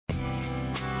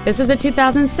This is a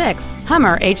 2006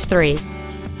 Hummer H3.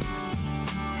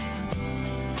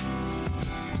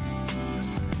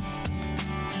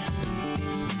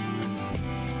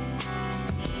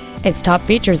 Its top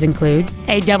features include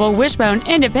a double wishbone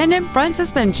independent front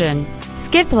suspension,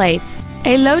 skid plates,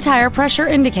 a low tire pressure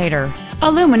indicator,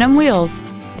 aluminum wheels,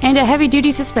 and a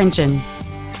heavy-duty suspension.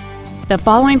 The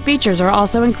following features are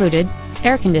also included: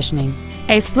 air conditioning,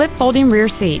 a split folding rear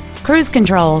seat, cruise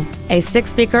control, a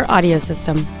 6-speaker audio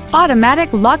system,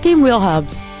 automatic locking wheel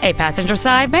hubs, a passenger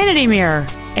side vanity mirror,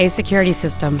 a security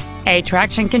system, a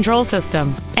traction control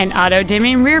system, an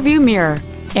auto-dimming rear-view mirror,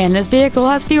 and this vehicle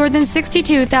has fewer than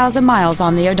 62,000 miles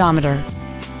on the odometer.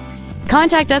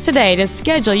 Contact us today to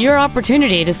schedule your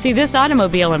opportunity to see this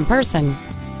automobile in person.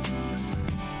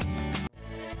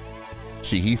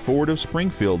 Sheehy Ford of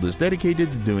Springfield is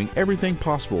dedicated to doing everything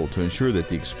possible to ensure that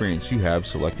the experience you have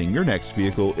selecting your next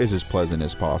vehicle is as pleasant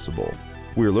as possible.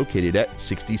 We are located at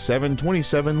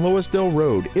 6727 Loisdale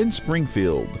Road in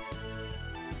Springfield.